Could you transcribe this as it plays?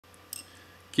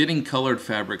Getting colored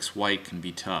fabrics white can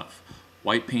be tough.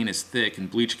 White paint is thick and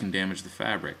bleach can damage the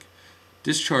fabric.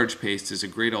 Discharge paste is a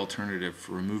great alternative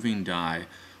for removing dye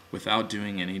without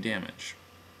doing any damage.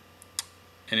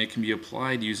 And it can be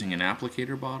applied using an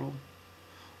applicator bottle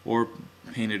or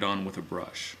painted on with a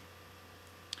brush.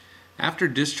 After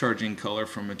discharging color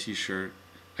from a t-shirt,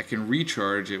 I can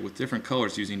recharge it with different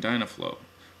colors using Dynaflow.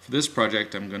 For this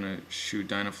project, I'm going to shoot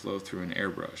Dynaflow through an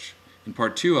airbrush. In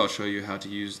part 2, I'll show you how to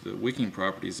use the wicking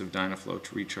properties of Dynaflow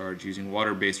to recharge using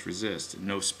water-based resist and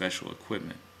no special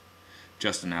equipment,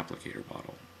 just an applicator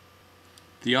bottle.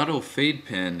 The auto fade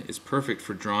pen is perfect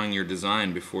for drawing your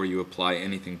design before you apply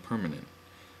anything permanent.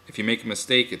 If you make a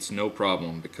mistake, it's no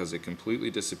problem because it completely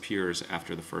disappears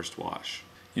after the first wash.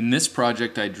 In this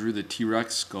project, I drew the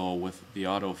T-Rex skull with the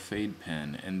auto fade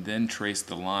pen and then traced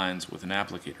the lines with an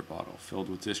applicator bottle filled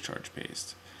with discharge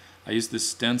paste. I used this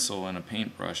stencil and a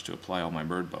paintbrush to apply all my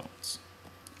bird bones.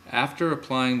 After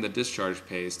applying the discharge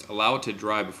paste, allow it to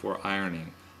dry before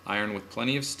ironing. Iron with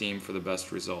plenty of steam for the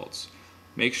best results.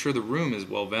 Make sure the room is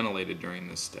well ventilated during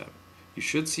this step. You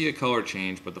should see a color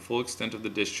change, but the full extent of the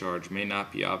discharge may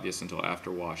not be obvious until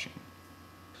after washing.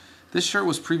 This shirt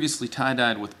was previously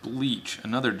tie-dyed with bleach,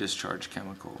 another discharge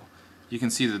chemical. You can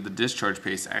see that the discharge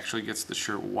paste actually gets the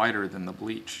shirt whiter than the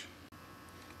bleach.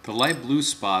 The light blue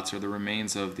spots are the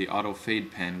remains of the auto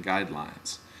fade pen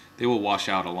guidelines. They will wash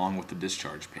out along with the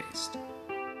discharge paste.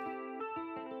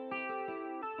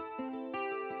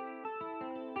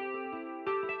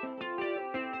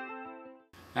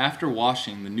 After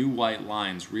washing, the new white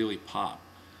lines really pop.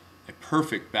 A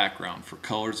perfect background for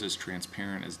colors as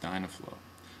transparent as Dynaflow.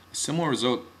 A similar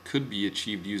result could be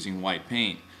achieved using white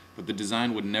paint, but the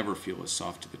design would never feel as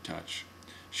soft to the touch.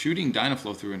 Shooting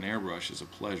Dynaflow through an airbrush is a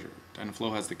pleasure.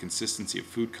 Dynaflow has the consistency of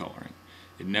food coloring.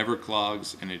 It never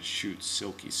clogs and it shoots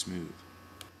silky smooth.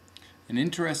 An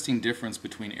interesting difference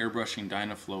between airbrushing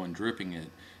Dynaflow and dripping it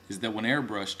is that when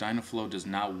airbrushed, Dynaflow does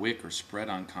not wick or spread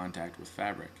on contact with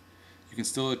fabric. You can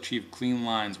still achieve clean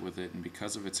lines with it, and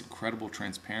because of its incredible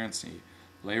transparency,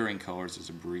 layering colors is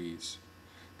a breeze.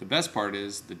 The best part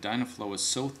is the Dynaflow is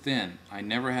so thin, I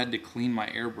never had to clean my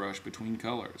airbrush between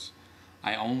colors.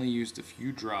 I only used a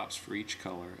few drops for each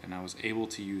color, and I was able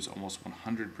to use almost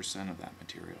 100% of that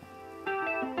material.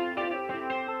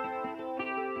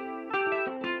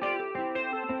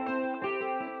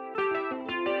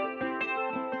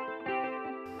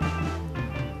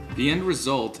 The end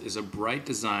result is a bright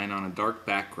design on a dark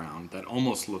background that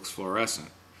almost looks fluorescent.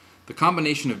 The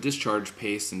combination of discharge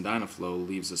paste and Dynaflow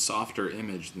leaves a softer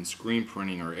image than screen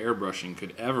printing or airbrushing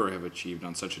could ever have achieved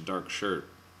on such a dark shirt.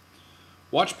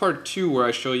 Watch part 2 where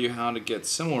I show you how to get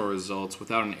similar results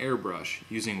without an airbrush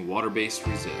using water-based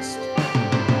resist.